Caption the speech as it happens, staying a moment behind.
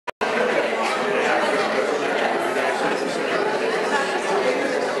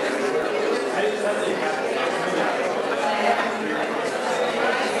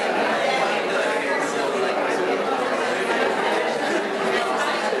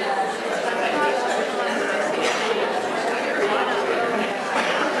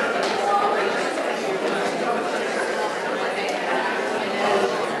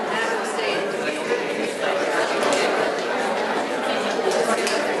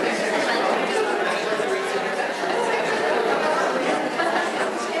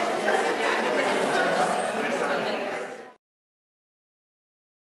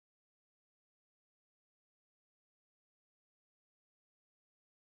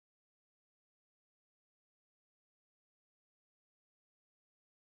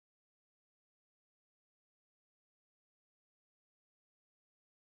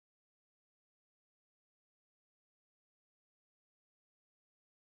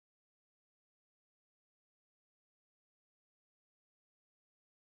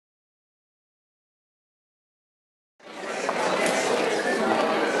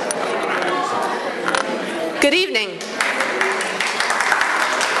Good evening.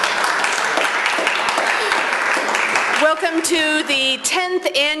 Welcome to the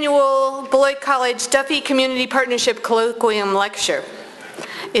 10th annual Beloit College Duffy Community Partnership Colloquium Lecture.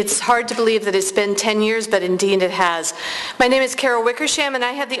 It's hard to believe that it's been 10 years, but indeed it has. My name is Carol Wickersham, and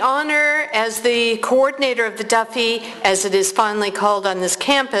I have the honor as the coordinator of the Duffy, as it is fondly called on this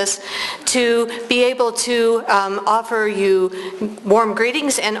campus, to be able to offer you warm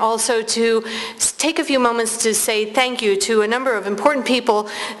greetings and also to take a few moments to say thank you to a number of important people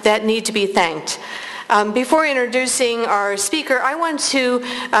that need to be thanked. Before introducing our speaker, I want to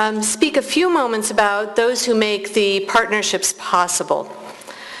speak a few moments about those who make the partnerships possible.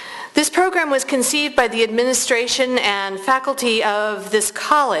 This program was conceived by the administration and faculty of this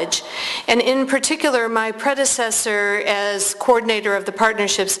college, and in particular my predecessor as coordinator of the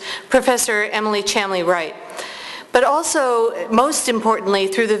partnerships, Professor Emily Chamley-Wright. But also, most importantly,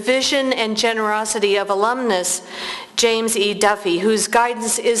 through the vision and generosity of alumnus James E. Duffy, whose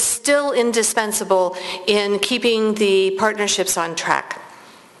guidance is still indispensable in keeping the partnerships on track.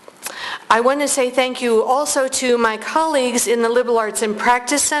 I want to say thank you also to my colleagues in the Liberal Arts and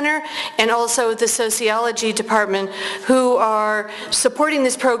Practice Center and also the Sociology Department who are supporting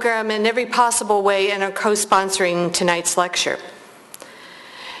this program in every possible way and are co-sponsoring tonight's lecture.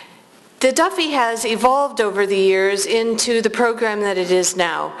 The Duffy has evolved over the years into the program that it is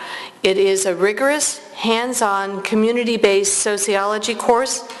now. It is a rigorous, hands-on, community-based sociology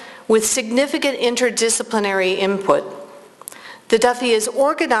course with significant interdisciplinary input. The Duffy is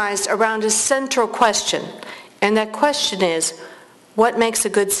organized around a central question, and that question is, what makes a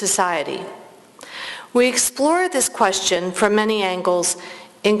good society? We explore this question from many angles,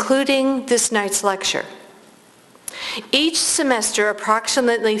 including this night's lecture. Each semester,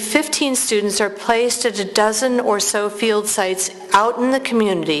 approximately 15 students are placed at a dozen or so field sites out in the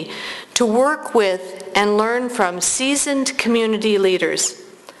community to work with and learn from seasoned community leaders.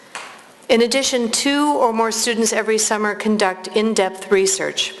 In addition, 2 or more students every summer conduct in-depth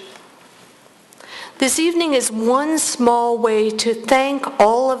research. This evening is one small way to thank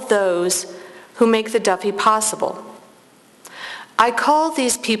all of those who make the Duffy possible. I call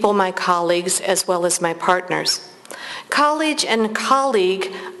these people my colleagues as well as my partners. College and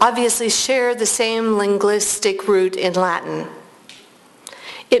colleague obviously share the same linguistic root in Latin.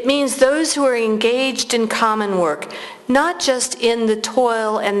 It means those who are engaged in common work, not just in the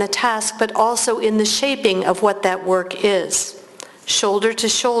toil and the task, but also in the shaping of what that work is, shoulder to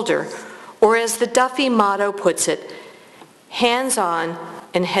shoulder, or as the Duffy motto puts it, hands on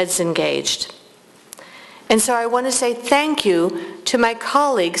and heads engaged. And so I want to say thank you to my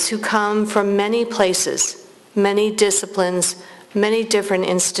colleagues who come from many places, many disciplines, many different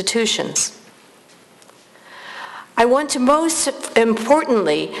institutions. I want to most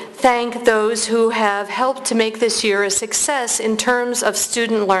importantly thank those who have helped to make this year a success in terms of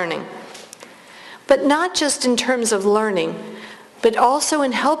student learning. But not just in terms of learning, but also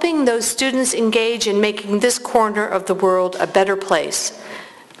in helping those students engage in making this corner of the world a better place,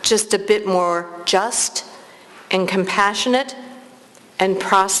 just a bit more just and compassionate and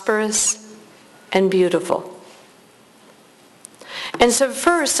prosperous and beautiful. And so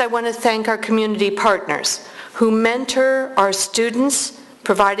first I want to thank our community partners who mentor our students,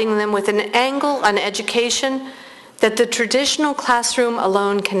 providing them with an angle on education that the traditional classroom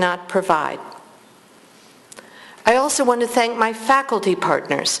alone cannot provide. I also want to thank my faculty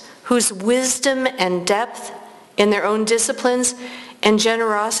partners, whose wisdom and depth in their own disciplines and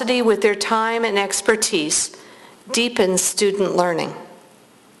generosity with their time and expertise deepens student learning.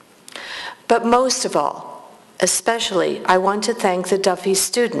 But most of all, especially, I want to thank the Duffy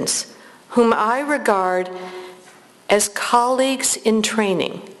students, whom I regard as colleagues in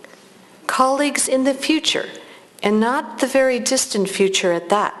training, colleagues in the future, and not the very distant future at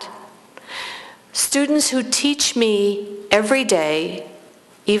that. Students who teach me every day,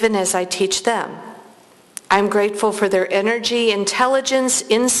 even as I teach them. I'm grateful for their energy, intelligence,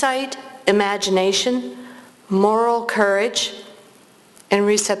 insight, imagination, moral courage, and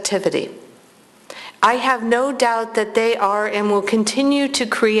receptivity. I have no doubt that they are and will continue to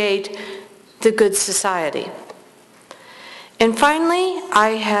create the good society. And finally, I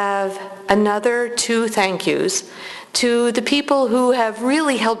have another 2 thank yous to the people who have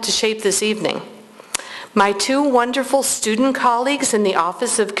really helped to shape this evening. My 2 wonderful student colleagues in the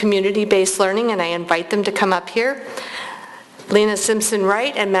Office of Community-Based Learning, and I invite them to come up here, Lena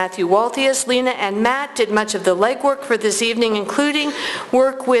Simpson-Wright and Matthew Walthius. Lena and Matt did much of the legwork for this evening, including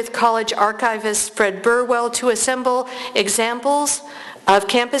work with college archivist Fred Burwell to assemble examples of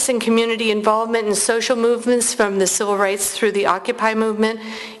campus and community involvement in social movements from the civil rights through the Occupy movement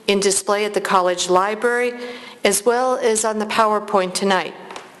in display at the college library, as well as on the PowerPoint tonight.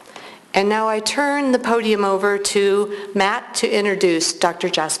 And now I turn the podium over to Matt to introduce Dr.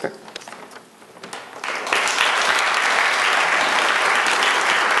 Jasper.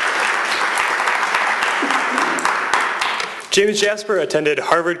 James Jasper attended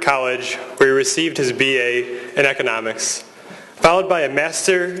Harvard College, where he received his BA in economics, followed by a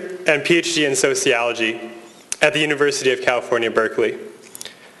master and PhD in sociology at the University of California, Berkeley.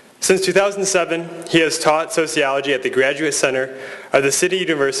 Since 2007, he has taught sociology at the Graduate Center of the City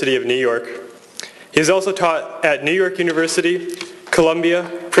University of New York. He has also taught at New York University, Columbia,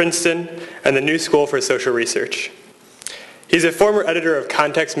 Princeton, and the New School for Social Research. He's a former editor of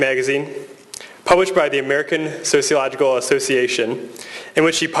Context magazine, published by the American Sociological Association, in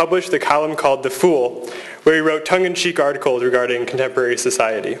which he published the column called The Fool, where he wrote tongue-in-cheek articles regarding contemporary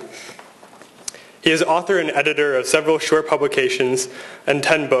society. He is author and editor of several short publications and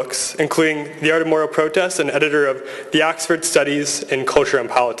 10 books, including The Art of Moral Protest, and editor of the Oxford Studies in Culture and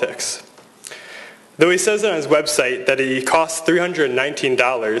Politics. Though he says on his website that he costs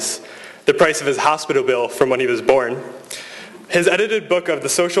 $319, the price of his hospital bill from when he was born, his edited book of the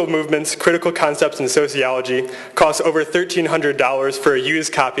social movements, critical concepts, and sociology costs over $1,300 for a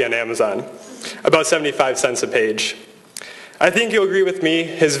used copy on Amazon, about 75 cents a page. I think you'll agree with me,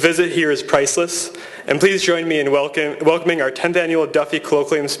 his visit here is priceless, and please join me in welcoming our 10th annual Duffy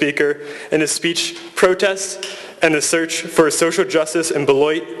Colloquium speaker in his speech, Protests and the Search for Social Justice in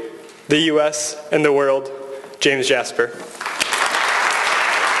Beloit, the U.S., and the World, James Jasper.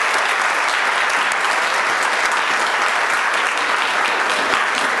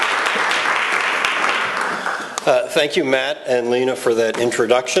 Thank you, Matt and Lena, for that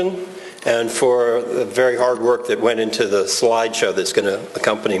introduction and for the very hard work that went into the slideshow that's going to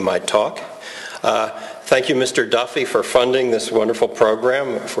accompany my talk. Thank you, Mr. Duffy, for funding this wonderful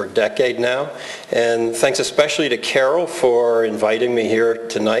program for a decade now. And thanks especially to Carol for inviting me here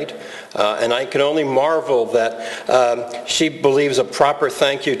tonight. And I can only marvel that she believes a proper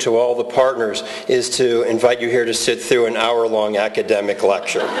thank you to all the partners is to invite you here to sit through an hour-long academic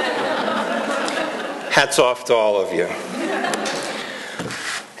lecture. Hats off to all of you.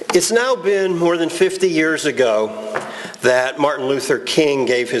 It's now been more than 50 years ago that Martin Luther King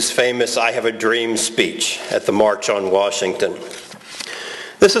gave his famous "I Have a Dream" speech at the March on Washington.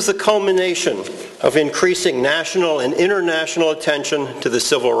 This is the culmination of increasing national and international attention to the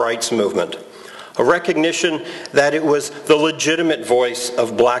civil rights movement, a recognition that it was the legitimate voice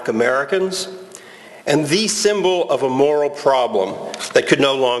of black Americans and the symbol of a moral problem that could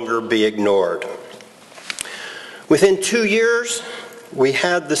no longer be ignored. Within 2 years, we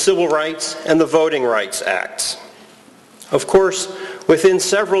had the Civil Rights and the Voting Rights Acts. Of course, within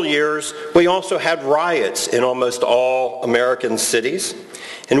several years, we also had riots in almost all American cities,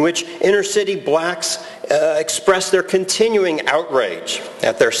 in which inner-city blacks expressed their continuing outrage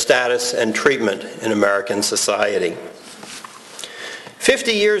at their status and treatment in American society.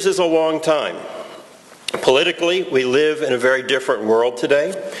 50 years is a long time. Politically, we live in a very different world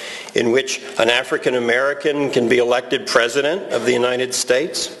today, in which an African American can be elected president of the United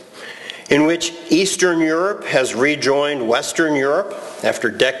States, in which Eastern Europe has rejoined Western Europe after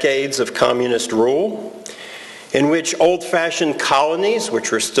decades of communist rule, in which old-fashioned colonies,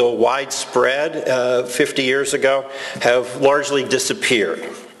 which were still widespread 50 years ago, have largely disappeared.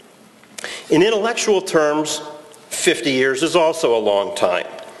 In intellectual terms, 50 years is also a long time.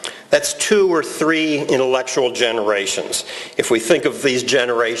 That's 2 or 3 intellectual generations, if we think of these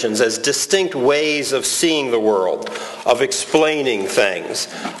generations as distinct ways of seeing the world, of explaining things,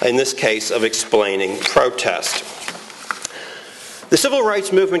 in this case of explaining protest. The civil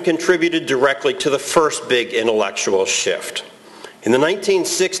rights movement contributed directly to the first big intellectual shift. In the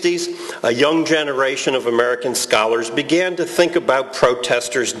 1960s, a young generation of American scholars began to think about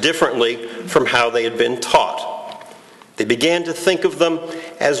protesters differently from how they had been taught. They began to think of them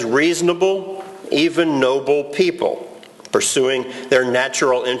as reasonable, even noble people, pursuing their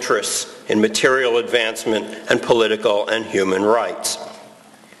natural interests in material advancement and political and human rights.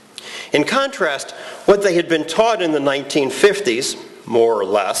 In contrast, what they had been taught in the 1950s, more or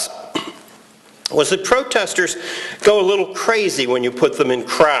less, was that protesters go a little crazy when you put them in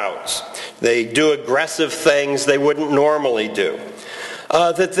crowds. They do aggressive things they wouldn't normally do.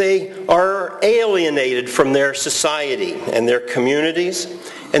 That they are alienated from their society and their communities,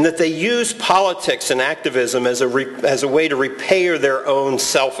 and that they use politics and activism as a way to repair their own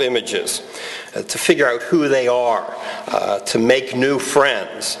self-images, to figure out who they are, to make new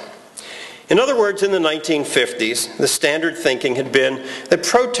friends. In other words, in the 1950s, the standard thinking had been that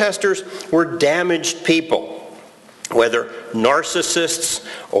protesters were damaged people, whether narcissists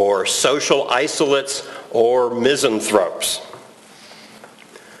or social isolates or misanthropes.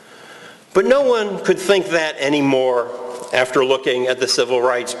 But no one could think that anymore after looking at the civil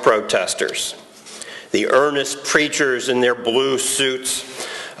rights protesters. The earnest preachers in their blue suits,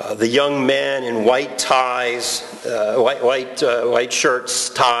 the young men in white ties, white shirts,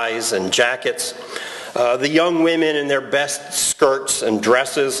 ties, and jackets, the young women in their best skirts and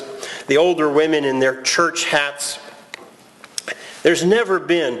dresses, the older women in their church hats. There's never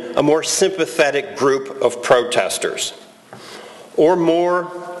been a more sympathetic group of protesters, or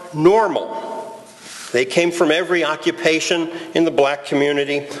more normal. They came from every occupation in the black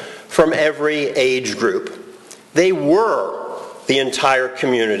community, from every age group. They were the entire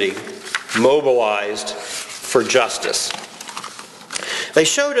community mobilized for justice. They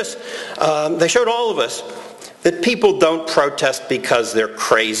showed all of us that people don't protest because they're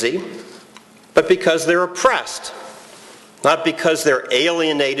crazy, but because they're oppressed. Not because they're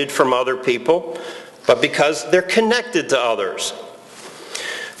alienated from other people, but because they're connected to others.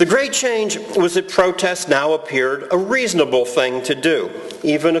 The great change was that protest now appeared a reasonable thing to do,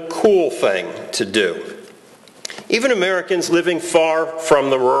 even a cool thing to do. Even Americans living far from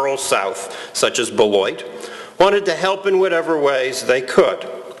the rural South, such as Beloit, wanted to help in whatever ways they could.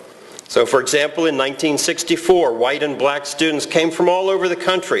 So, for example, in 1964, white and black students came from all over the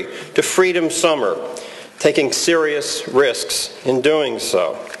country to Freedom Summer, taking serious risks in doing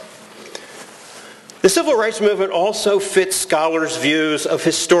so. The civil rights movement also fits scholars' views of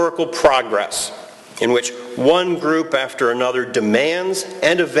historical progress, in which one group after another demands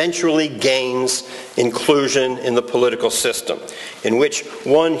and eventually gains inclusion in the political system, in which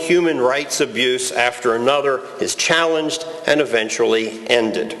one human rights abuse after another is challenged and eventually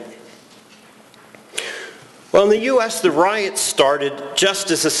ended. Well, in the U.S., the riots started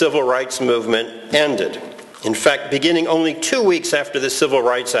just as the civil rights movement ended. In fact, beginning only 2 weeks after the Civil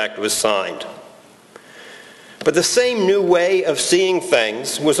Rights Act was signed. But the same new way of seeing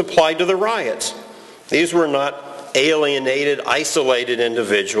things was applied to the riots. These were not alienated, isolated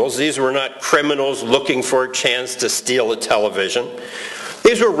individuals. These were not criminals looking for a chance to steal a television.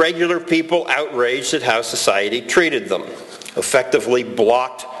 These were regular people outraged at how society treated them, effectively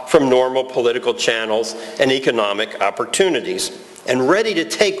blocked from normal political channels and economic opportunities, and ready to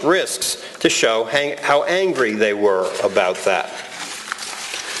take risks to show how angry they were about that.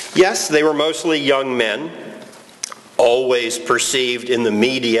 Yes, they were mostly young men, always perceived in the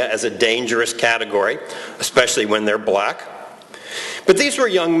media as a dangerous category, especially when they're black. But these were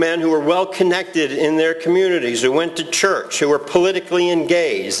young men who were well connected in their communities, who went to church, who were politically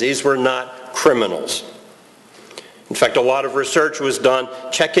engaged. These were not criminals. In fact, a lot of research was done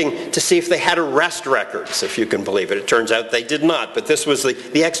checking to see if they had arrest records, if you can believe it. It turns out they did not, but this was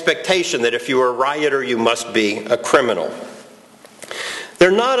the expectation that if you were a rioter, you must be a criminal.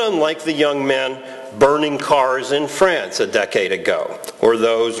 They're not unlike the young men burning cars in France a decade ago, or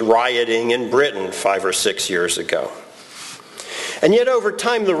those rioting in Britain 5 or 6 years ago. And yet over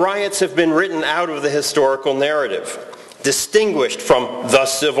time, the riots have been written out of the historical narrative, distinguished from the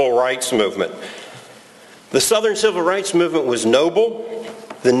civil rights movement. The Southern Civil Rights Movement was noble.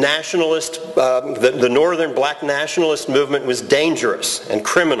 The Northern Black Nationalist movement was dangerous and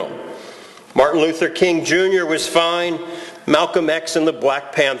criminal. Martin Luther King Jr. was fine. Malcolm X and the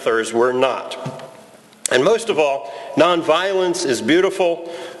Black Panthers were not. And most of all, nonviolence is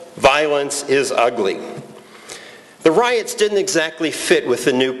beautiful. Violence is ugly. The riots didn't exactly fit with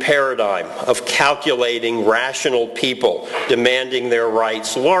the new paradigm of calculating, rational people demanding their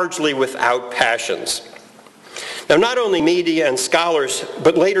rights, largely without passions. Now, not only media and scholars,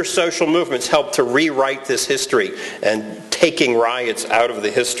 but later social movements helped to rewrite this history and taking riots out of the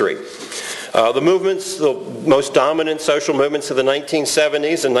history. The most dominant social movements of the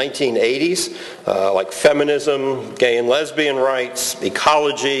 1970s and 1980s, like feminism, gay and lesbian rights,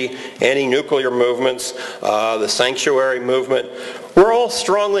 ecology, anti-nuclear movements, the sanctuary movement, were all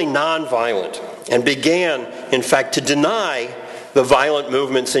strongly nonviolent and began, in fact, to deny the violent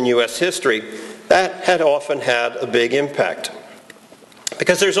movements in U.S. history that had often had a big impact.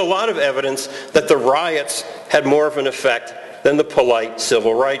 Because there's a lot of evidence that the riots had more of an effect than the polite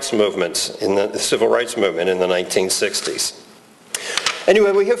civil rights movements in the civil rights movement in the 1960s.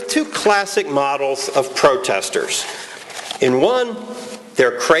 Anyway, we have two classic models of protesters. In one,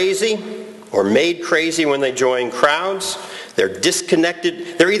 they're crazy or made crazy when they join crowds. They're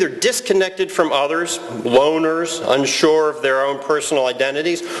disconnected. They're either disconnected from others, loners, unsure of their own personal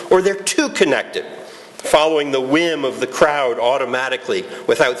identities, or they're too connected, following the whim of the crowd automatically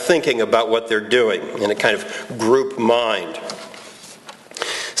without thinking about what they're doing in a kind of group mind.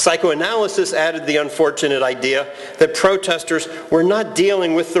 Psychoanalysis added the unfortunate idea that protesters were not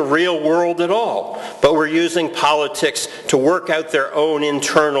dealing with the real world at all, but were using politics to work out their own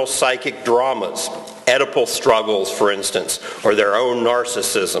internal psychic dramas, Oedipal struggles, for instance, or their own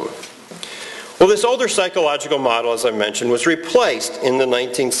narcissism. Well, this older psychological model, as I mentioned, was replaced in the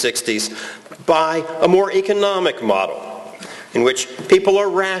 1960s by a more economic model, in which people are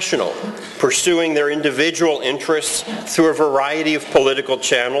rational, pursuing their individual interests through a variety of political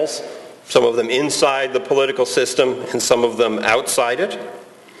channels, some of them inside the political system and some of them outside it.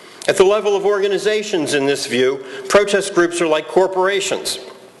 At the level of organizations in this view, protest groups are like corporations,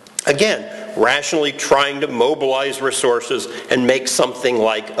 again, rationally trying to mobilize resources and make something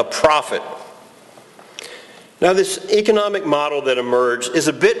like a profit. Now, this economic model that emerged is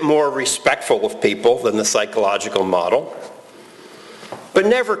a bit more respectful of people than the psychological model, but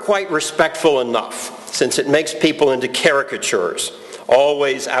never quite respectful enough, since it makes people into caricatures,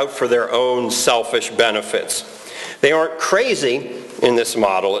 always out for their own selfish benefits. They aren't crazy, in this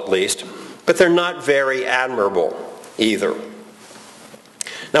model at least, but they're not very admirable either.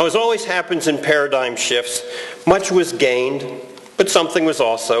 Now, as always happens in paradigm shifts, much was gained, but something was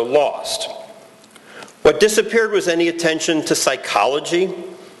also lost. What disappeared was any attention to psychology,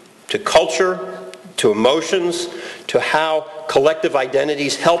 to culture, to emotions, to how collective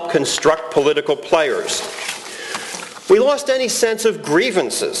identities help construct political players. We lost any sense of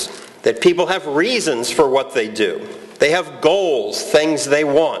grievances, that people have reasons for what they do. They have goals, things they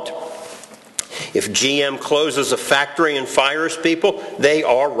want. If GM closes a factory and fires people, they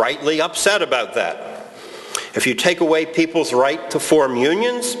are rightly upset about that. If you take away people's right to form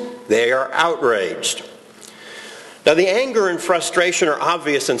unions, they are outraged. Now, the anger and frustration are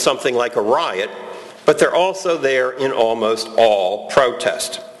obvious in something like a riot, but they're also there in almost all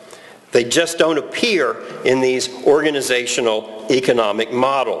protest. They just don't appear in these organizational economic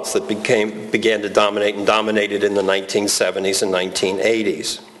models that began to dominate and dominated in the 1970s and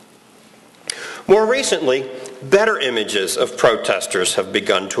 1980s. More recently, better images of protesters have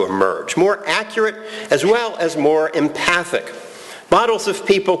begun to emerge, more accurate as well as more empathic. Models of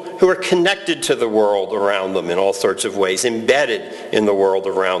people who are connected to the world around them in all sorts of ways, embedded in the world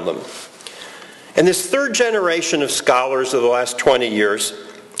around them. And this third generation of scholars of the last 20 years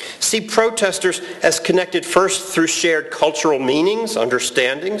see protesters as connected first through shared cultural meanings,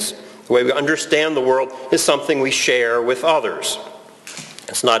 understandings. The way we understand the world is something we share with others.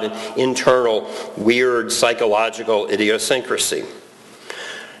 It's not an internal, weird, psychological idiosyncrasy.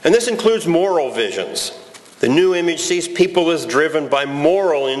 And this includes moral visions. The new image sees people as driven by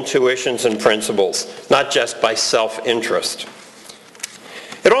moral intuitions and principles, not just by self-interest.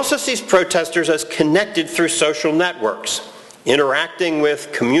 It also sees protesters as connected through social networks, interacting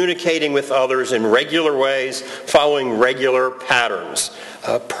with, communicating with others in regular ways, following regular patterns,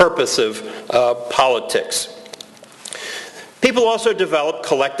 purposive politics. People also develop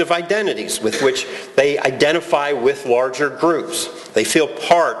collective identities with which they identify with larger groups. They feel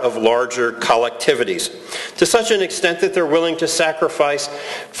part of larger collectivities, to such an extent that they're willing to sacrifice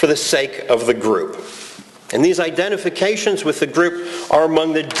for the sake of the group. And these identifications with the group are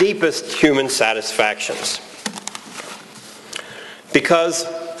among the deepest human satisfactions. Because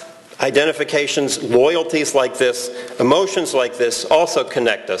identifications, loyalties like this, emotions like this also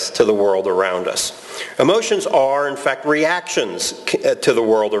connect us to the world around us. Emotions are, in fact, reactions to the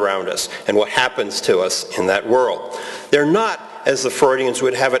world around us and what happens to us in that world. They're not, as the Freudians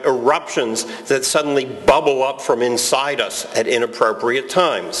would have it, eruptions that suddenly bubble up from inside us at inappropriate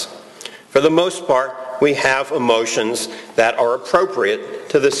times. For the most part, we have emotions that are appropriate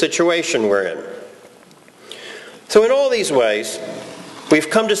to the situation we're in. So in all these ways, we've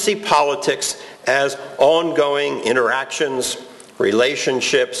come to see politics as ongoing interactions,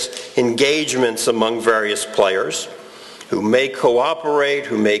 relationships, engagements among various players who may cooperate,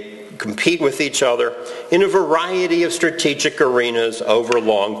 who may compete with each other in a variety of strategic arenas over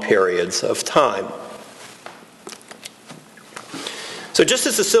long periods of time. So just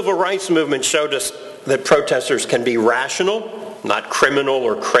as the civil rights movement showed us that protesters can be rational, not criminal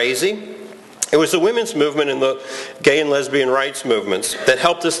or crazy, it was the women's movement and the gay and lesbian rights movements that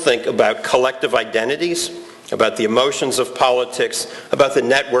helped us think about collective identities, about the emotions of politics, about the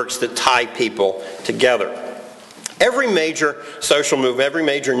networks that tie people together. Every major social movement, every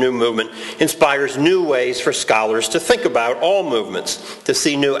major new movement inspires new ways for scholars to think about all movements, to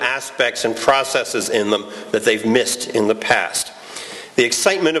see new aspects and processes in them that they've missed in the past. The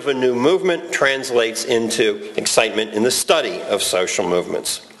excitement of a new movement translates into excitement in the study of social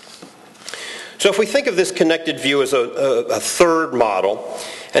movements. So if we think of this connected view as a third model,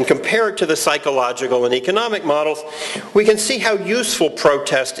 and compare it to the psychological and economic models, we can see how useful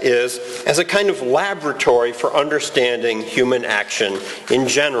protest is as a kind of laboratory for understanding human action in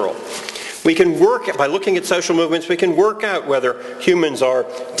general. We can work, by looking at social movements, we can work out whether humans are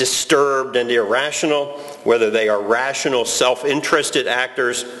disturbed and irrational, whether they are rational, self-interested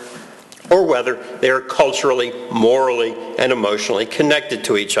actors, or whether they are culturally, morally, and emotionally connected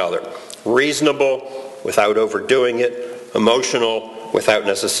to each other. Reasonable without overdoing it, emotional without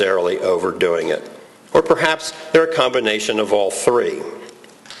necessarily overdoing it. Or perhaps they're a combination of all three.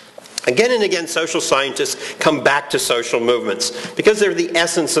 Again and again, social scientists come back to social movements because they're the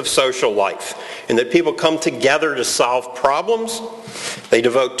essence of social life, in that people come together to solve problems, they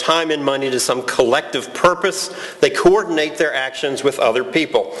devote time and money to some collective purpose, they coordinate their actions with other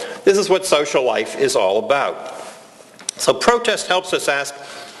people. This is what social life is all about. So protest helps us ask,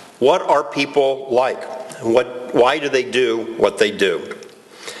 what are people like? And why do they do what they do?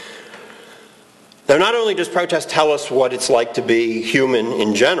 Now, not only does protest tell us what it's like to be human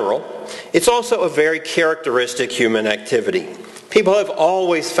in general, it's also a very characteristic human activity. People have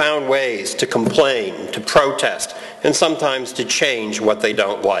always found ways to complain, to protest, and sometimes to change what they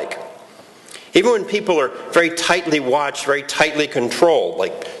don't like. Even when people are very tightly watched, very tightly controlled,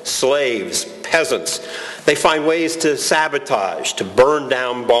 like slaves, peasants, they find ways to sabotage, to burn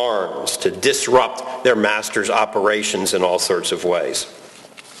down barns, to disrupt their master's operations in all sorts of ways.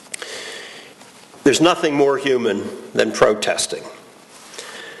 There's nothing more human than protesting.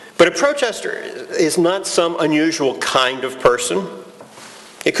 But a protester is not some unusual kind of person.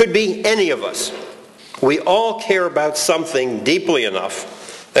 It could be any of us. We all care about something deeply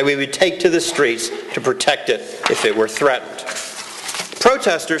enough that we would take to the streets to protect it if it were threatened.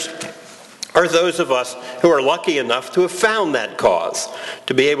 Protesters are those of us who are lucky enough to have found that cause,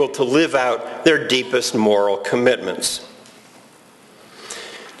 to be able to live out their deepest moral commitments.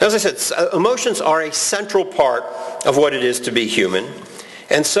 As I said, emotions are a central part of what it is to be human,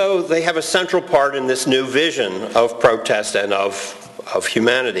 and so they have a central part in this new vision of protest and of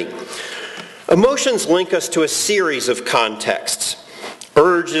humanity. Emotions link us to a series of contexts.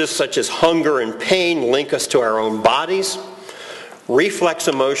 Urges such as hunger and pain link us to our own bodies. Reflex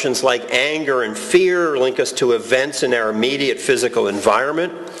emotions like anger and fear link us to events in our immediate physical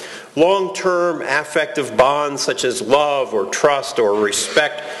environment. Long-term affective bonds such as love or trust or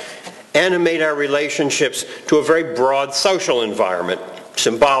respect animate our relationships to a very broad social environment,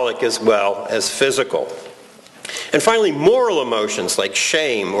 symbolic as well as physical. And finally, moral emotions like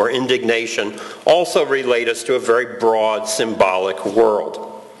shame or indignation also relate us to a very broad symbolic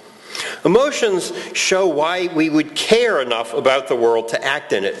world. Emotions show why we would care enough about the world to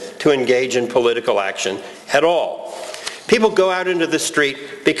act in it, to engage in political action at all. People go out into the street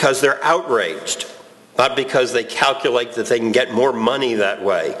because they're outraged, not because they calculate that they can get more money that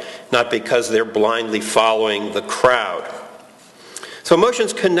way, not because they're blindly following the crowd. So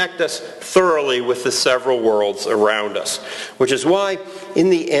emotions connect us thoroughly with the several worlds around us, which is why, in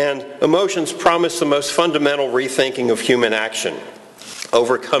the end, emotions promise the most fundamental rethinking of human action,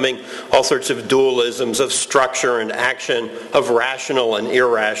 overcoming all sorts of dualisms of structure and action, of rational and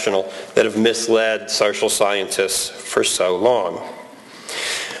irrational that have misled social scientists for so long.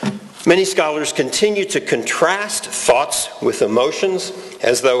 Many scholars continue to contrast thoughts with emotions,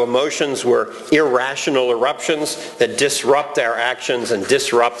 as though emotions were irrational eruptions that disrupt our actions and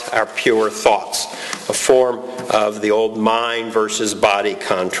disrupt our pure thoughts, a form of the old mind versus body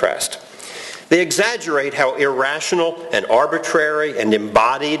contrast. They exaggerate how irrational and arbitrary and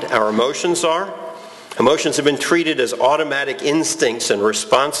embodied our emotions are. Emotions have been treated as automatic instincts and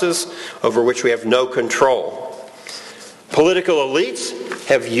responses over which we have no control. Political elites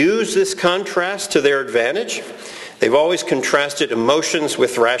have used this contrast to their advantage. They've always contrasted emotions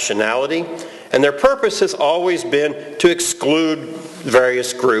with rationality, and their purpose has always been to exclude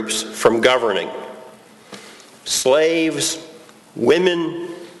various groups from governing. Slaves, women,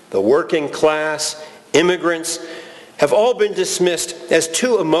 the working class, immigrants, have all been dismissed as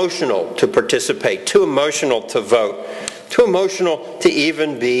too emotional to participate, too emotional to vote, too emotional to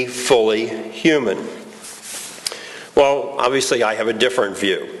even be fully human. Well, obviously I have a different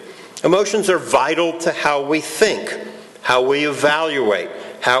view. Emotions are vital to how we think, how we evaluate,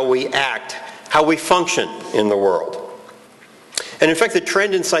 how we act, how we function in the world. And in fact, the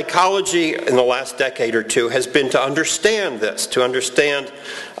trend in psychology in the last decade or two has been to understand this, to understand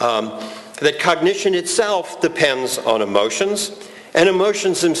that cognition itself depends on emotions, and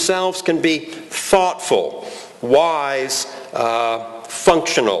emotions themselves can be thoughtful, wise,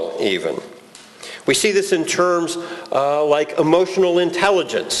 functional even. We see this in terms like emotional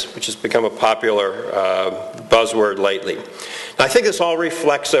intelligence, which has become a popular buzzword lately. I think this all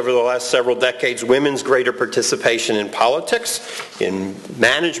reflects over the last several decades women's greater participation in politics, in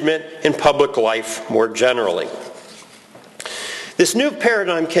management, in public life more generally. This new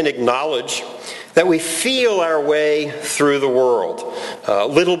paradigm can acknowledge that we feel our way through the world,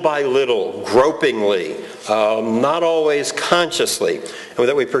 little by little, gropingly, not always consciously, and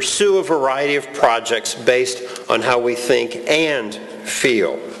that we pursue a variety of projects based on how we think and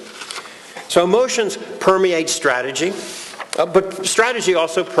feel. So emotions permeate strategy, but strategy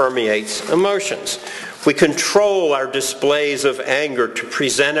also permeates emotions. We control our displays of anger to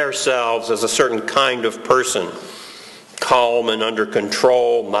present ourselves as a certain kind of person, calm and under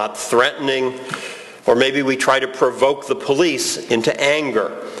control, not threatening. Or maybe we try to provoke the police into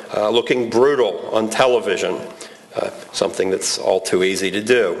anger, looking brutal on television, something that's all too easy to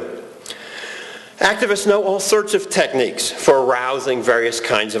do. Activists know all sorts of techniques for arousing various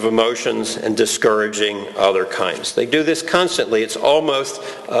kinds of emotions and discouraging other kinds. They do this constantly. It's almost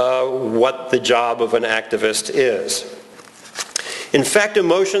what the job of an activist is. In fact,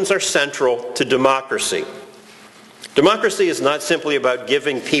 emotions are central to democracy. Democracy is not simply about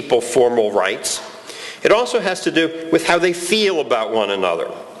giving people formal rights. It also has to do with how they feel about one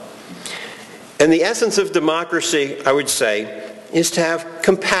another. And the essence of democracy, I would say, is to have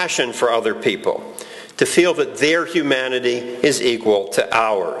compassion for other people, to feel that their humanity is equal to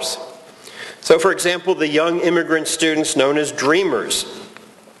ours. So, for example, the young immigrant students known as Dreamers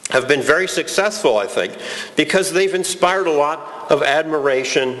have been very successful, I think, because they've inspired a lot of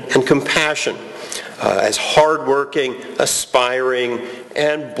admiration and compassion as hardworking, aspiring,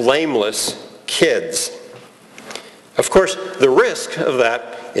 and blameless kids. Of course, the risk of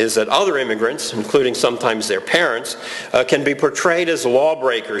that is that other immigrants, including sometimes their parents, can be portrayed as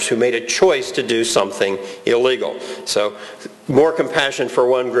lawbreakers who made a choice to do something illegal. So more compassion for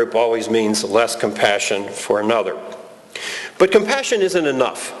one group always means less compassion for another. But compassion isn't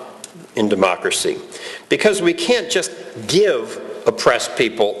enough in democracy, because we can't just give oppressed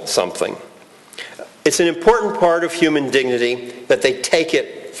people something. It's an important part of human dignity that they take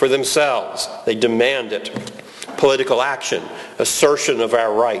it for themselves. They demand it. Political action, assertion of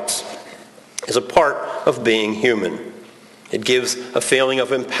our rights, is a part of being human. It gives a feeling of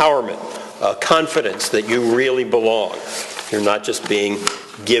empowerment, confidence that you really belong. You're not just being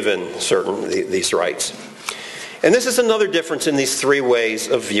given these rights. And this is another difference in these three ways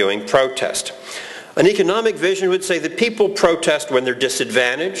of viewing protest. An economic vision would say that people protest when they're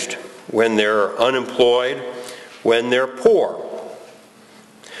disadvantaged, when they're unemployed, when they're poor.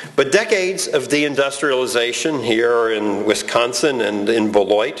 But decades of deindustrialization here in Wisconsin and in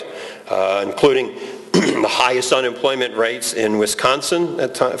Beloit, including the highest unemployment rates in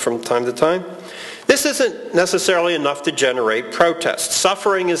Wisconsin from time to time, this isn't necessarily enough to generate protests.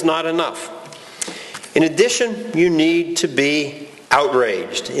 Suffering is not enough. In addition, you need to be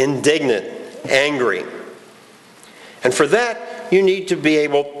outraged, indignant, angry. And for that, you need to be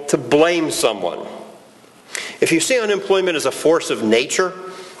able to blame someone. If you see unemployment as a force of nature,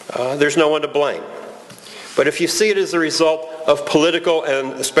 there's no one to blame. But if you see it as a result of political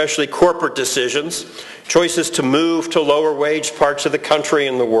and especially corporate decisions, choices to move to lower wage parts of the country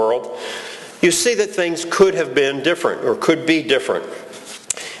and the world, you see that things could have been different or could be different,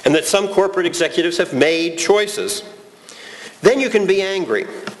 and that some corporate executives have made choices. Then you can be angry.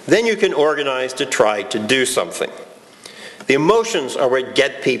 Then you can organize to try to do something. The emotions are what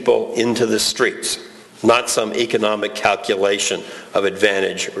get people into the streets, not some economic calculation of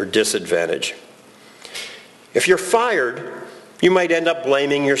advantage or disadvantage. If you're fired, you might end up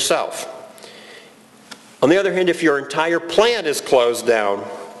blaming yourself. On the other hand, if your entire plant is closed down,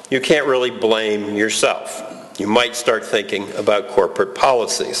 you can't really blame yourself. You might start thinking about corporate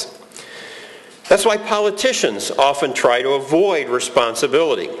policies. That's why politicians often try to avoid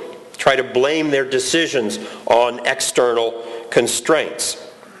responsibility, try to blame their decisions on external constraints.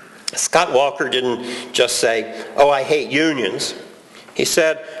 Scott Walker didn't just say, "Oh, I hate unions." He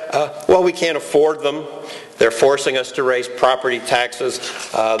said, well, we can't afford them. They're forcing us to raise property taxes.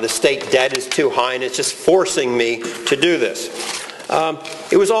 The state debt is too high, and it's just forcing me to do this.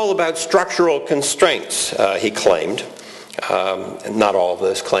 It was all about structural constraints, he claimed. And not all of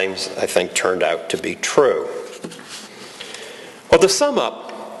those claims, I think, turned out to be true. Well, to sum up,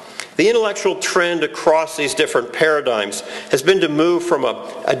 the intellectual trend across these different paradigms has been to move from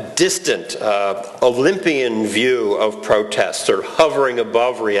a distant, Olympian view of protest, sort of hovering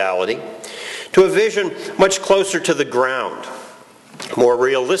above reality, to a vision much closer to the ground, more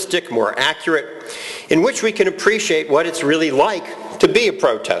realistic, more accurate, in which we can appreciate what it's really like to be a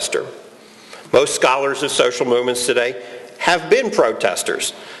protester. Most scholars of social movements today have been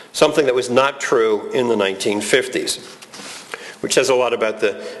protesters, something that was not true in the 1950s. which says a lot about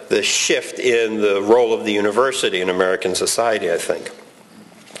the shift in the role of the university in American society, I think.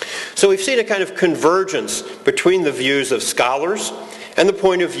 So we've seen a kind of convergence between the views of scholars and the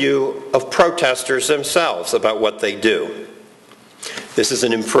point of view of protesters themselves about what they do. This is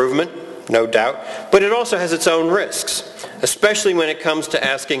an improvement, no doubt, but it also has its own risks, especially when it comes to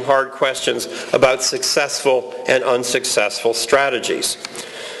asking hard questions about successful and unsuccessful strategies.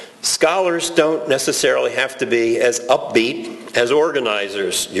 Scholars don't necessarily have to be as upbeat as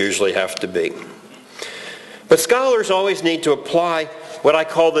organizers usually have to be. But scholars always need to apply what I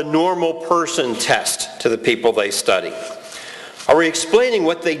call the normal person test to the people they study. Are we explaining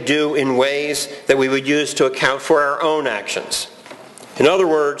what they do in ways that we would use to account for our own actions? In other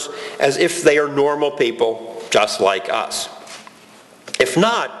words, as if they are normal people just like us. If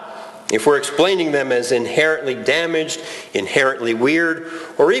not, if we're explaining them as inherently damaged, inherently weird,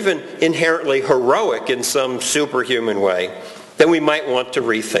 or even inherently heroic in some superhuman way, then we might want to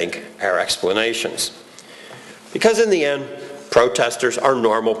rethink our explanations. Because in the end, protesters are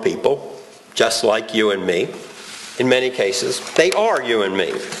normal people, just like you and me. In many cases, they are you and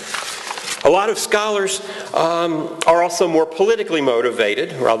me. A lot of scholars are also more politically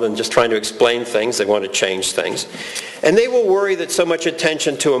motivated. Rather than just trying to explain things, they want to change things. And they will worry that so much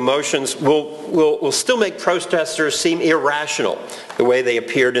attention to emotions will still make protesters seem irrational, the way they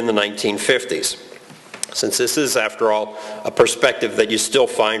appeared in the 1950s. Since this is, after all, a perspective that you still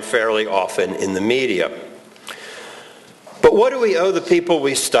find fairly often in the media. But what do we owe the people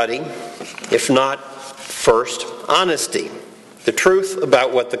we study, if not, first, honesty? The truth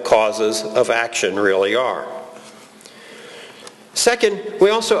about what the causes of action really are. Second,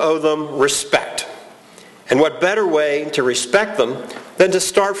 we also owe them respect. And what better way to respect them than to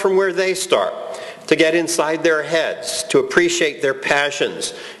start from where they start, to get inside their heads, to appreciate their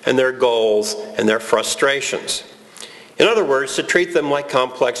passions and their goals and their frustrations. In other words, to treat them like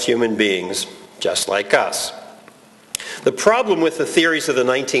complex human beings, just like us. The problem with the theories of the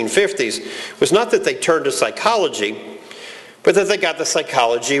 1950s was not that they turned to psychology, but that they got the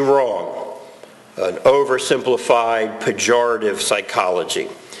psychology wrong. An oversimplified, pejorative psychology.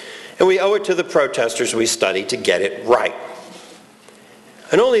 And we owe it to the protesters we study to get it right.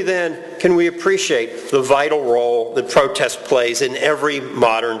 And only then can we appreciate the vital role that protest plays in every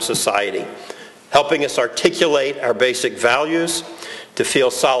modern society, helping us articulate our basic values, to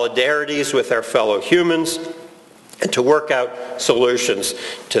feel solidarities with our fellow humans, and to work out solutions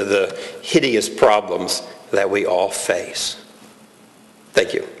to the hideous problems that we all face.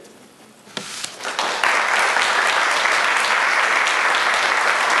 Thank you.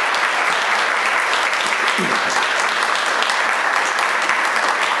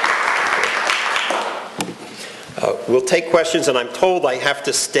 We'll take questions, and I'm told I have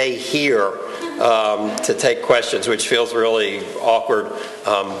to stay here to take questions, which feels really awkward,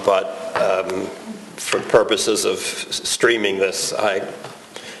 but for purposes of streaming this, I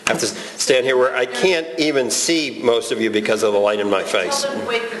have to stand here where I can't even see most of you because of the light in my face. Tell them to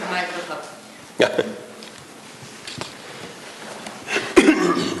wait for the microphone.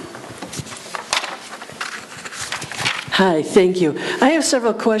 Hi, thank you. I have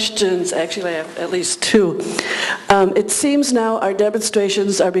several questions. Actually, I have at least two. It seems now our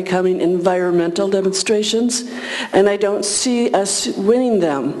demonstrations are becoming environmental demonstrations, and I don't see us winning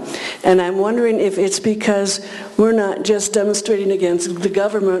them. And I'm wondering if it's because we're not just demonstrating against the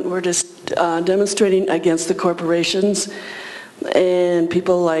government, we're just demonstrating against the corporations and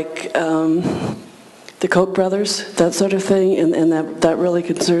people like the Koch brothers, that sort of thing, and that really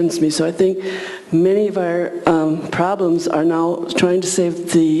concerns me. So I think many of our problems are now trying to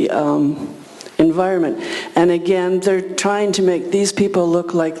save the environment. And again, they're trying to make these people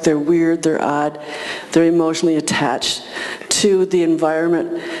look like they're weird, they're odd, they're emotionally attached to the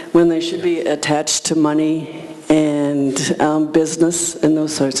environment when they should be attached to money and business and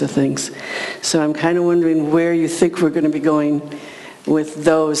those sorts of things. So I'm kind of wondering where you think we're going to be going with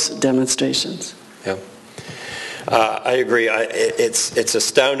those demonstrations. Yeah. I agree. It's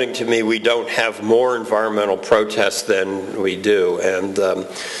astounding to me we don't have more environmental protests than we do. And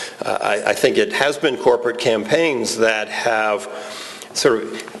I think it has been corporate campaigns that have sort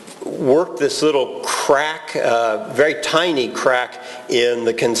of worked this little crack, very tiny crack in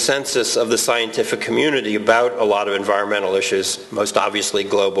the consensus of the scientific community about a lot of environmental issues, most obviously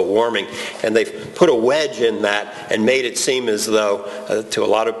global warming. And they've put a wedge in that and made it seem as though to a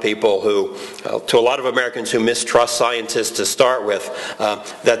lot of people who, to a lot of Americans who mistrust scientists to start with,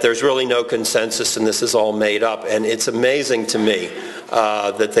 that there's really no consensus and this is all made up. And it's amazing to me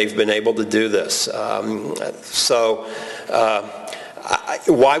that they've been able to do this.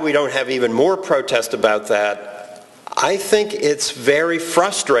 Why we don't have even more protest about that, I think it's very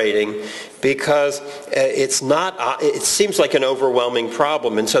frustrating because it's not, it seems like an overwhelming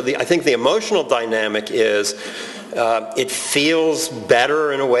problem. And so I think the emotional dynamic is it feels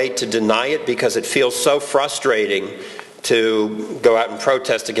better in a way to deny it because it feels so frustrating to go out and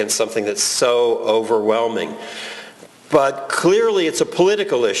protest against something that's so overwhelming. But clearly it's a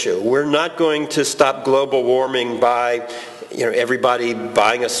political issue. We're not going to stop global warming by everybody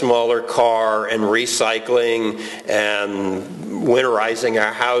buying a smaller car and recycling and winterizing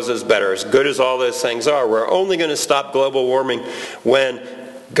our houses better. As good as all those things are, we're only going to stop global warming when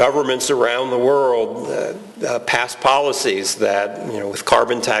governments around the world pass policies that, with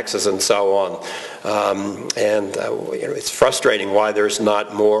carbon taxes and so on. It's frustrating why there's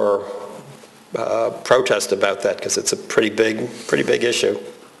not more protest about that, because it's a pretty big issue.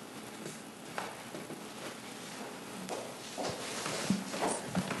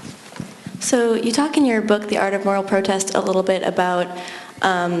 So you talk in your book, The Art of Moral Protest, a little bit about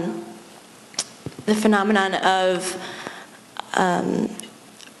the phenomenon of,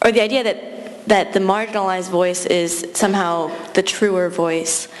 or the idea that the marginalized voice is somehow the truer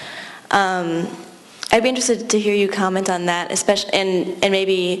voice. I'd be interested to hear you comment on that, especially, and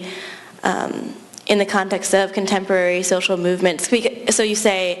maybe in the context of contemporary social movements. So you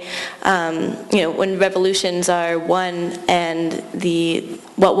say, when revolutions are won and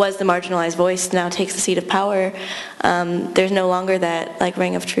what was the marginalized voice now takes the seat of power, there's no longer that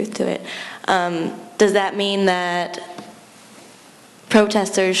ring of truth to it. Does that mean that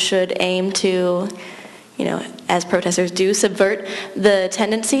protesters should aim to, as protesters do, subvert the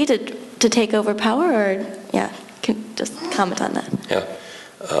tendency to take over power? Or just comment on that. Yeah.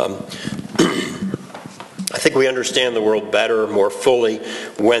 I think we understand the world better, more fully,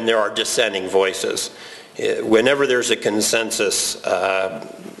 when there are dissenting voices. Whenever there's a consensus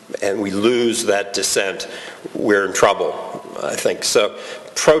and we lose that dissent, we're in trouble, I think. So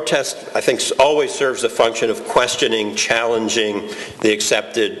protest, I think, always serves the function of questioning, challenging the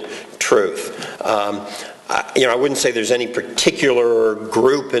accepted truth. I wouldn't say there's any particular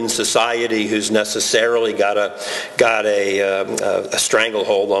group in society who's necessarily got a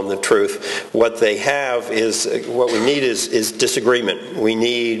stranglehold on the truth. What they have is, what we need is disagreement. We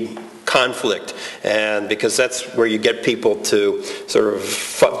need conflict, and because that's where you get people to sort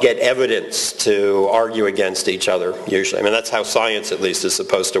of get evidence to argue against each other, usually. I mean, that's how science, at least, is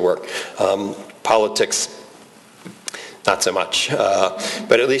supposed to work. Politics, not so much.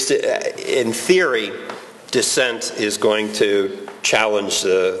 But at least in theory, dissent is going to challenge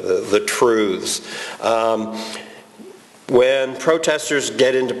the truths. When protesters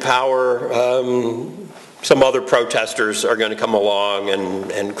get into power, some other protesters are going to come along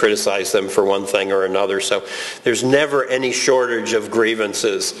and criticize them for one thing or another. So there's never any shortage of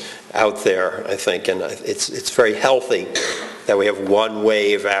grievances out there, I think, and it's very healthy that we have one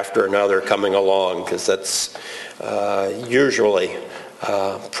wave after another coming along, because that's usually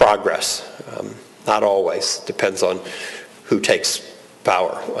progress. Not always. Depends on who takes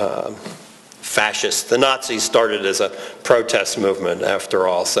power. Fascists, the Nazis started as a protest movement, after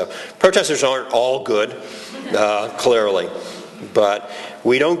all. So protesters aren't all good, clearly. But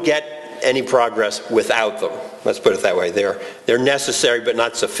we don't get any progress without them. Let's put it that way. They're necessary but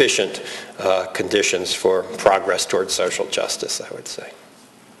not sufficient conditions for progress towards social justice, I would say.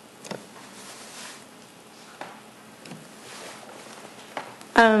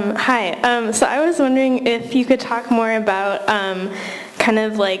 Hi. So I was wondering if you could talk more about kind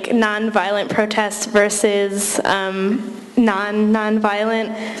of like nonviolent protests versus non-violent,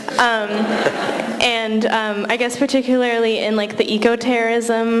 and I guess particularly in like the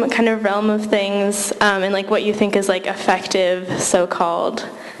eco-terrorism kind of realm of things, and like what you think is like effective, so-called.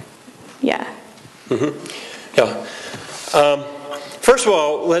 Yeah. Mm-hmm. Yeah. First of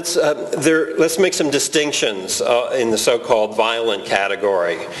all, let's make some distinctions in the so-called violent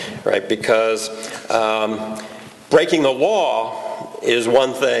category, right? Because breaking the law is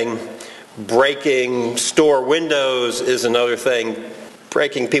one thing, breaking store windows is another thing,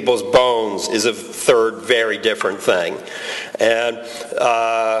 breaking people's bones is a third very different thing. And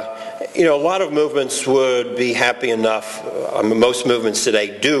a lot of movements would be happy enough, most movements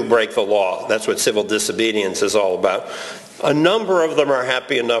today do break the law. That's what civil disobedience is all about. A number of them are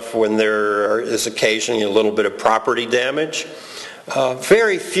happy enough when there is occasionally a little bit of property damage.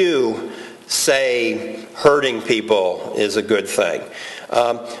 Very few say hurting people is a good thing.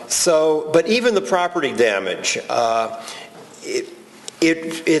 But even the property damage,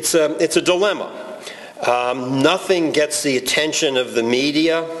 it's a dilemma. Nothing gets the attention of the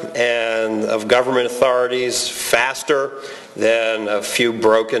media and of government authorities faster than a few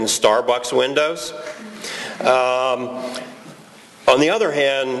broken Starbucks windows. On the other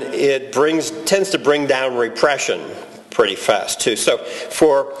hand, it tends to bring down repression pretty fast too. So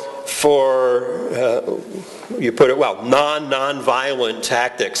you put it well, non-violent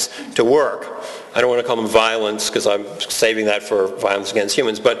tactics to work. I don't want to call them violence because I'm saving that for violence against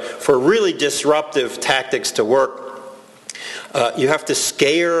humans, but for really disruptive tactics to work, you have to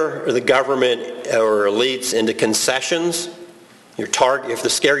scare the government or elites into concessions. You have to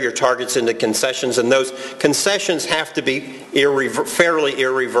scare your targets into concessions, and those concessions have to be fairly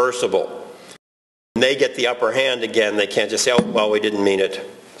irreversible. When they get the upper hand again, they can't just say, oh, well, we didn't mean it.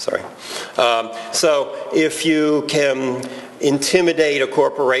 Sorry. So if you can intimidate a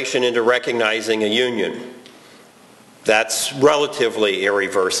corporation into recognizing a union, that's relatively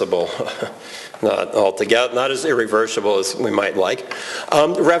irreversible. Not altogether, not as irreversible as we might like.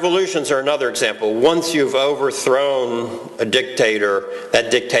 Revolutions are another example. Once you've overthrown a dictator, that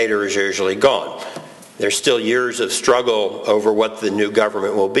dictator is usually gone. There's still years of struggle over what the new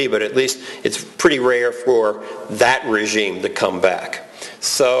government will be, but at least it's pretty rare for that regime to come back.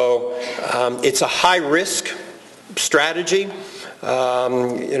 So it's a high-risk strategy,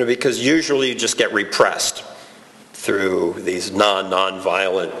 because usually you just get repressed through these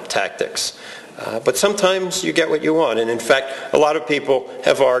non-violent tactics. But sometimes you get what you want. And in fact, a lot of people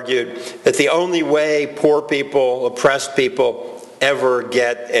have argued that the only way poor people, oppressed people, ever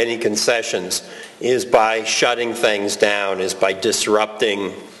get any concessions is by shutting things down, is by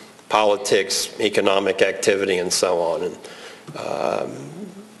disrupting politics, economic activity, and so on. And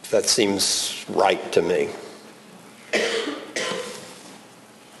that seems right to me.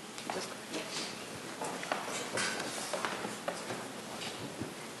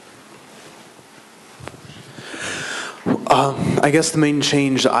 I guess the main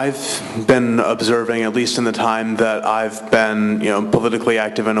change I've been observing, at least in the time that I've been, politically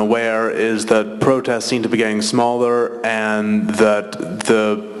active and aware, is that protests seem to be getting smaller, and that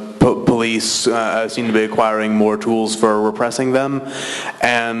the police seem to be acquiring more tools for repressing them,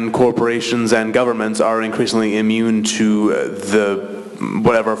 and corporations and governments are increasingly immune to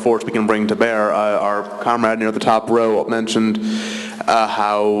whatever force we can bring to bear. Our comrade near the top row mentioned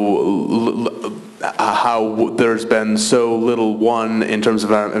how there's been so little won in terms of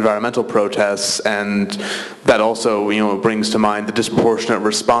environmental protests, and that also brings to mind the disproportionate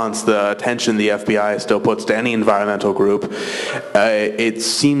response, the attention the FBI still puts to any environmental group. It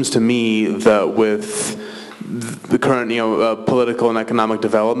seems to me that with the current political and economic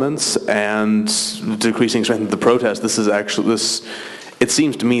developments and decreasing strength of the protest, it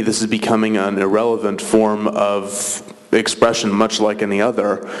seems to me this is becoming an irrelevant form of expression, much like any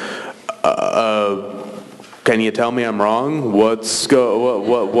other. Can you tell me I'm wrong? What do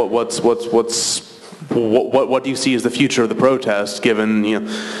you see as the future of the protest, given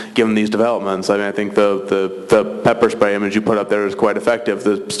these developments? I mean, I think the pepper spray image you put up there is quite effective.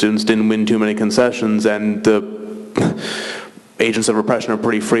 The students didn't win too many concessions, and the agents of repression are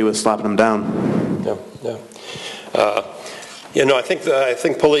pretty free with slapping them down. I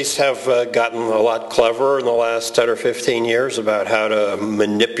think police have gotten a lot cleverer in the last 10 or 15 years about how to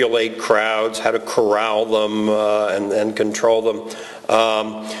manipulate crowds, how to corral them and control them.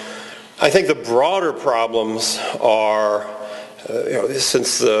 I think the broader problems are,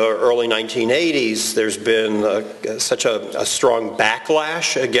 since the early 1980s, there's been such a strong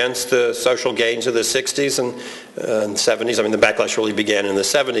backlash against the social gains of the 60s and 70s. I mean, the backlash really began in the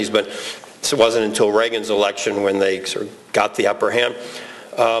 70s, but it wasn't until Reagan's election when they sort of got the upper hand.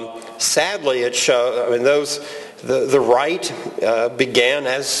 Sadly, it shows. I mean, the right began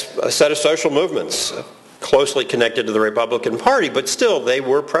as a set of social movements, closely connected to the Republican Party, but still they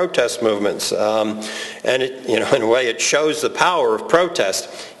were protest movements. And it, in a way, it shows the power of protest.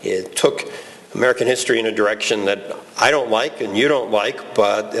 It took American history in a direction that I don't like and you don't like,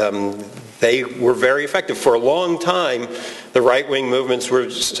 but they were very effective. For a long time, the right-wing movements were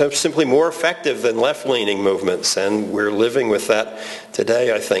simply more effective than left-leaning movements, and we're living with that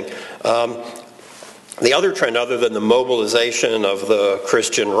today, I think. The other trend, other than the mobilization of the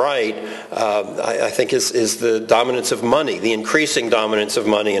Christian right, I think is the dominance of money, the increasing dominance of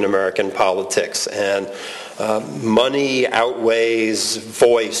money in American politics. And money outweighs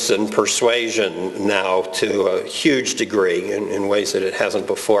voice and persuasion now to a huge degree in ways that it hasn't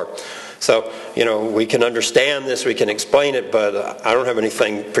before. So, we can understand this, we can explain it, but I don't have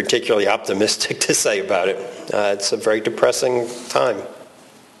anything particularly optimistic to say about it. It's a very depressing time.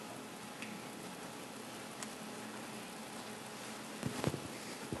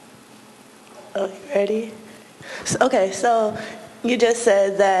 Ready? Okay, so you just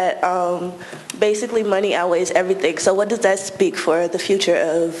said that basically money outweighs everything. So what does that speak for the future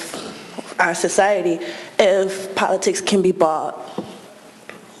of our society if politics can be bought?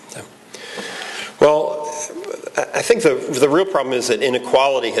 Well, I think the real problem is that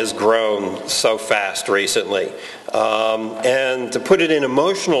inequality has grown so fast recently. And to put it in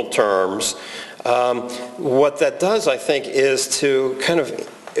emotional terms, what that does, I think, is to kind of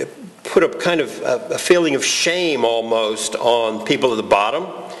put a feeling of shame almost on people at the bottom,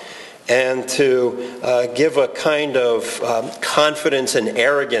 and to give a kind of confidence and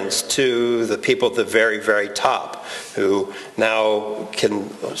arrogance to the people at the very, very top, who now can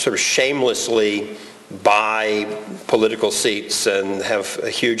sort of shamelessly buy political seats and have a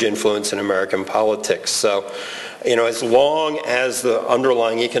huge influence in American politics. So, as long as the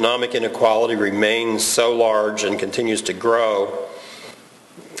underlying economic inequality remains so large and continues to grow,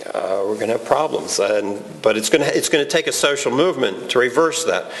 we're going to have problems. But it's going to take a social movement to reverse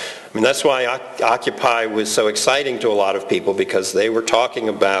that. I mean, that's why Occupy was so exciting to a lot of people, because they were talking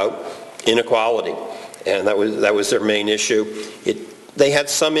about inequality, and that was their main issue. They had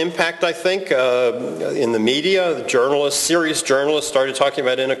some impact, I think, in the media. The journalists, serious journalists, started talking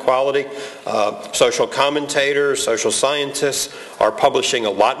about inequality. Social commentators, social scientists are publishing a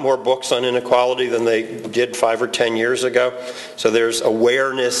lot more books on inequality than they did 5 or 10 years ago. So there's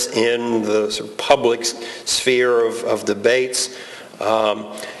awareness in the sort of public sphere of debates.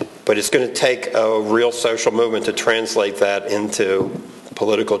 But it's going to take a real social movement to translate that into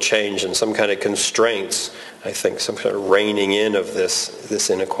political change and some kind of constraints, I think, some kind of reining in of this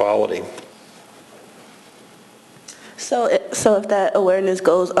inequality. So if that awareness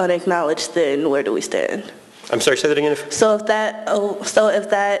goes unacknowledged, then where do we stand? I'm sorry, say that again. So if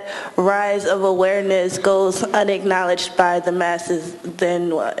that rise of awareness goes unacknowledged by the masses,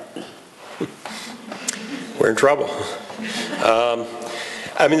 then what? We're in trouble.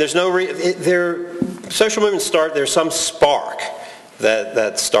 I mean, there's no social movements there's some spark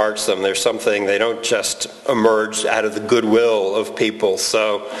that starts them. There's something, they don't just emerge out of the goodwill of people.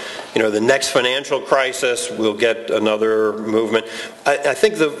 So, the next financial crisis, we'll get another movement. I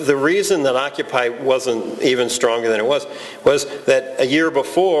think the reason that Occupy wasn't even stronger than it was that a year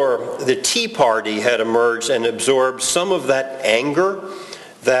before, the Tea Party had emerged and absorbed some of that anger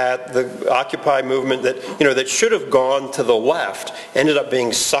that the Occupy movement that should have gone to the left ended up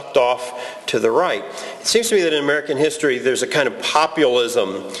being sucked off to the right. It seems to me that in American history there's a kind of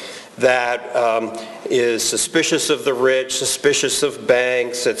populism that is suspicious of the rich, suspicious of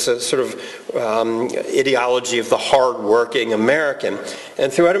banks. It's a sort of ideology of the hard-working American.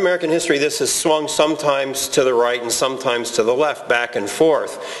 And throughout American history, this has swung sometimes to the right and sometimes to the left, back and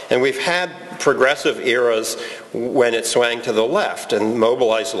forth. And we've had progressive eras when it swung to the left and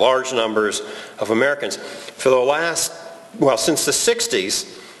mobilized large numbers of Americans. For the last, since the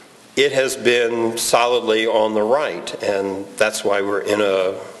 60s, it has been solidly on the right. And that's why we're in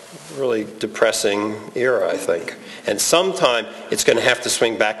a really depressing era, I think. And sometime it's going to have to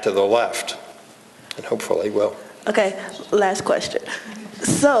swing back to the left, and hopefully will. Okay, last question.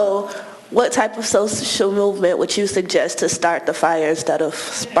 So, what type of social movement would you suggest to start the fire instead of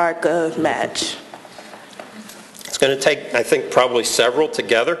spark a match? It's going to take, I think, probably several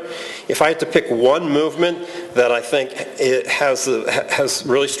together. If I had to pick one movement that I think it has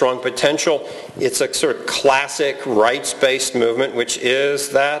really strong potential, it's a sort of classic rights-based movement, which is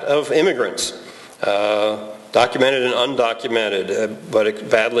that of immigrants. Documented and undocumented, but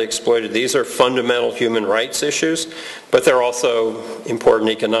badly exploited. These are fundamental human rights issues, but they're also important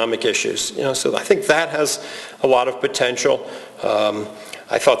economic issues. So I think that has a lot of potential.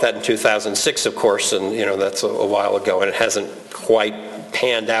 I thought that in 2006, of course, and that's a while ago, and it hasn't quite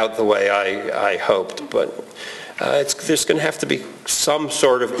panned out the way I hoped. But there's going to have to be some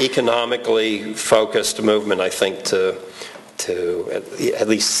sort of economically focused movement, I think, to at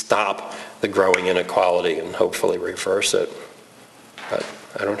least stop the growing inequality and hopefully reverse it. But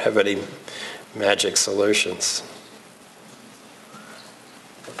I don't have any magic solutions.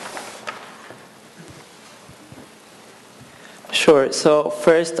 Sure. So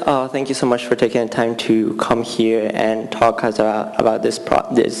first, thank you so much for taking the time to come here and talk about this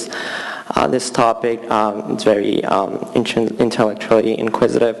topic. It's very intellectually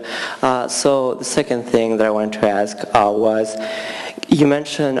inquisitive. So the second thing that I wanted to ask was, you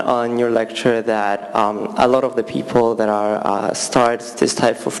mentioned on your lecture that a lot of the people that start this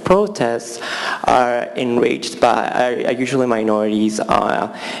type of protests are usually minorities,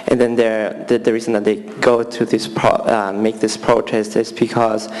 and then the reason that they go to this make this protest is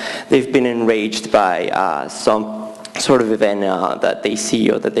because they've been enraged by some sort of event that they see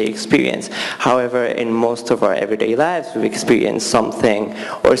or that they experience. However, in most of our everyday lives, we experience something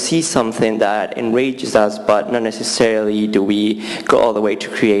or see something that enrages us, but not necessarily do we go all the way to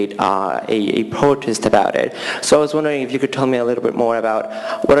create a protest about it. So I was wondering if you could tell me a little bit more about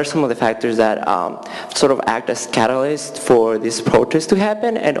what are some of the factors that sort of act as catalysts for this protest to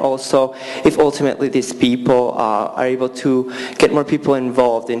happen, and also if ultimately these people are able to get more people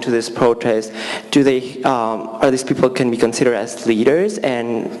involved into this protest, do they, are these people can be considered as leaders,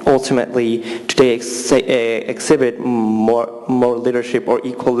 and ultimately do they exhibit more leadership or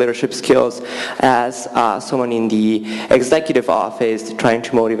equal leadership skills as someone in the executive office trying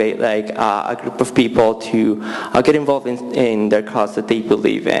to motivate like a group of people to get involved in their cause that they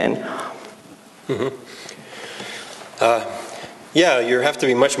believe in? Mm-hmm. Yeah, you have to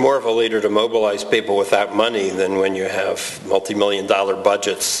be much more of a leader to mobilize people without money than when you have multi-million-dollar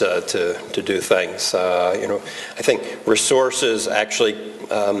budgets to do things. You know, I think resources actually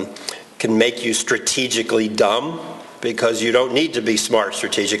can make you strategically dumb, because you don't need to be smart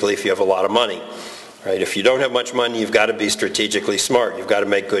strategically if you have a lot of money. Right? If you don't have much money, you've got to be strategically smart. You've got to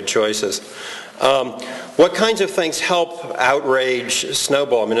make good choices. What kinds of things help outrage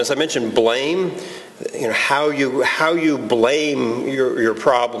snowball? I mean, as I mentioned, blame. You know, how you blame your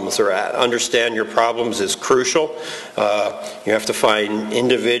problems or understand your problems is crucial. You have to find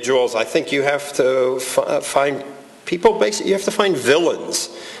individuals. I think you have to find people. Basically, you have to find villains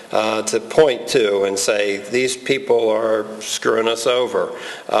to point to and say these people are screwing us over.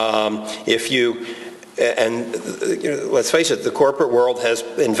 Let's face it, the corporate world has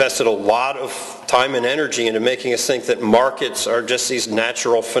invested a lot of time and energy into making us think that markets are just these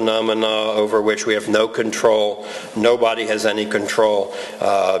natural phenomena over which we have no control. Nobody has any control.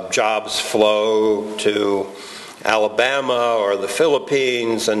 Jobs flow to Alabama or the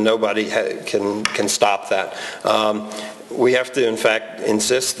Philippines, and nobody can stop that. We have to, in fact,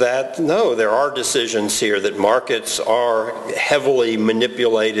 insist that, no, there are decisions here, that markets are heavily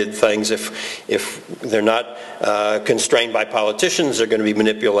manipulated things. If they're not constrained by politicians, they're going to be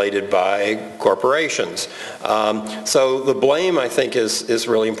manipulated by corporations. So the blame, I think, is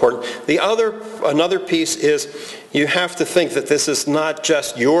really important. Another piece is you have to think that this is not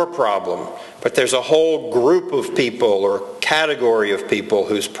just your problem, but there's a whole group of people or category of people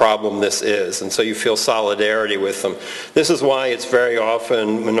whose problem this is, and so you feel solidarity with them. This is why it's very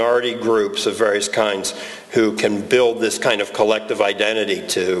often minority groups of various kinds who can build this kind of collective identity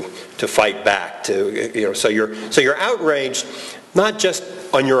to fight back. So you're outraged not just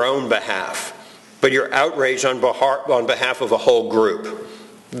on your own behalf, but you're outraged on behalf of a whole group.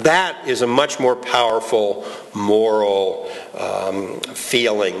 That is a much more powerful moral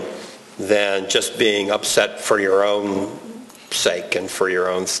feeling than just being upset for your own sake and for your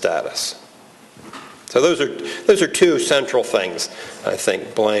own status. So those are two central things, I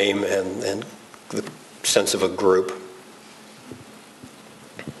think: blame and the sense of a group.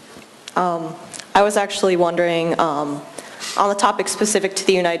 I was actually wondering, on the topic specific to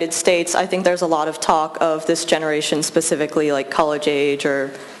the United States, I think there's a lot of talk of this generation specifically, like college age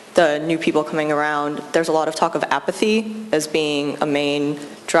or the new people coming around. There's a lot of talk of apathy as being a main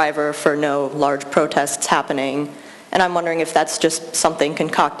driver for no large protests happening. And I'm wondering if that's just something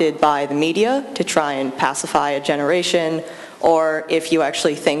concocted by the media to try and pacify a generation, or if you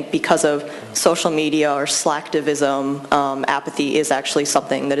actually think because of social media or slacktivism, apathy is actually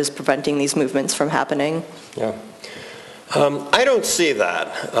something that is preventing these movements from happening. Yeah. I don't see that.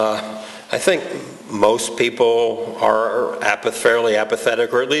 I think most people are fairly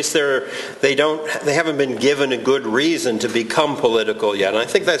apathetic, or at least they haven't been given a good reason to become political yet. And I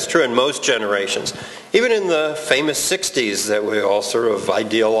think that's true in most generations. Even in the famous 60s that we all sort of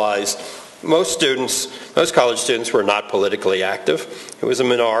idealized, most college students were not politically active. It was a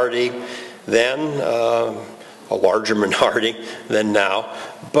minority then, a larger minority than now.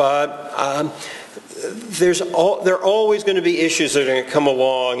 But there are always going to be issues that are going to come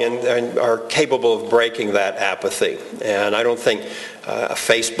along and are capable of breaking that apathy. And I don't think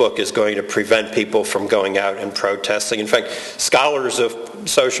Facebook is going to prevent people from going out and protesting. In fact, scholars of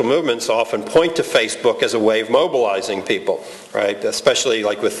social movements often point to Facebook as a way of mobilizing people, right? Especially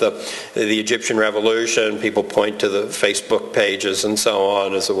like with the Egyptian revolution, people point to the Facebook pages and so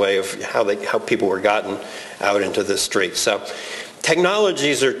on as a way of how people were gotten out into the streets. So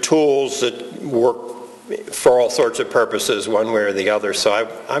technologies are tools that work for all sorts of purposes, one way or the other. So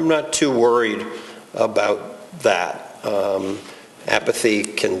I'm not too worried about that. Apathy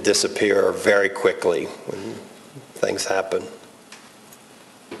can disappear very quickly when things happen.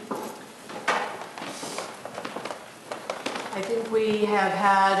 I think we have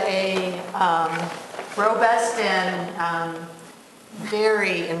had a robust and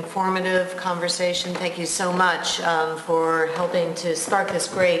very informative conversation. Thank you so much for helping to spark this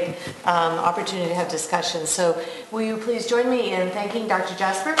great opportunity to have discussion. So will you please join me in thanking Dr.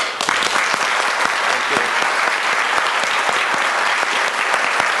 Jasper?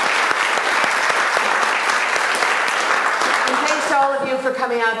 All of you for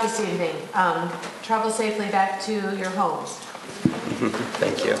coming out this evening. Travel safely back to your homes.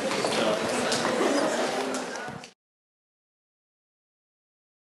 Thank you.